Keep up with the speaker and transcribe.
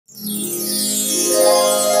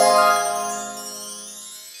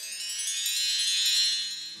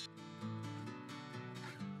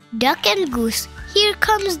Duck and Goose, Here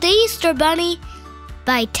Comes the Easter Bunny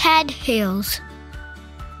by Tad Hales.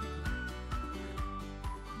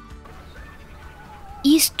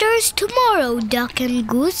 Easter's tomorrow, Duck and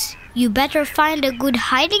Goose. You better find a good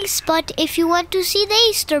hiding spot if you want to see the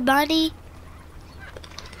Easter Bunny.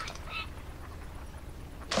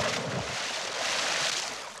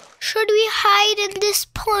 Should we hide in this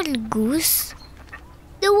pond, Goose?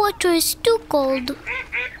 The water is too cold.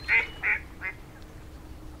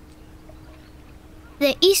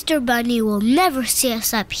 The Easter Bunny will never see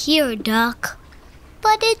us up here, Duck.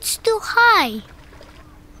 But it's too high.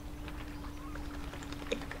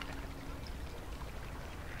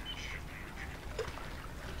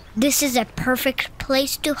 This is a perfect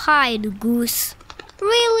place to hide, Goose.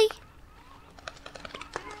 Really?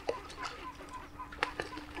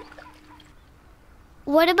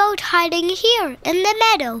 What about hiding here in the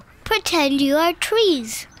meadow? Pretend you are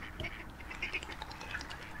trees.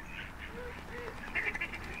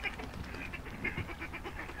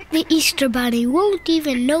 The Easter Bunny won't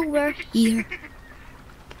even know we're here.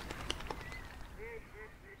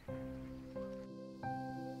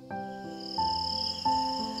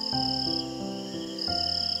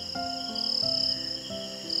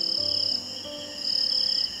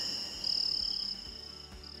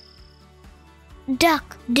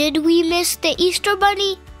 Duck, did we miss the Easter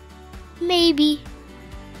Bunny? Maybe.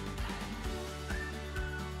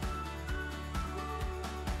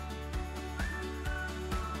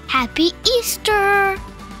 Happy Easter!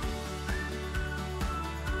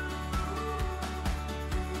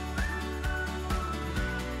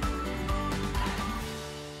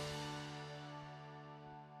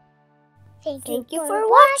 Thank you for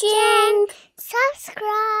watching.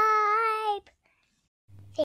 Subscribe!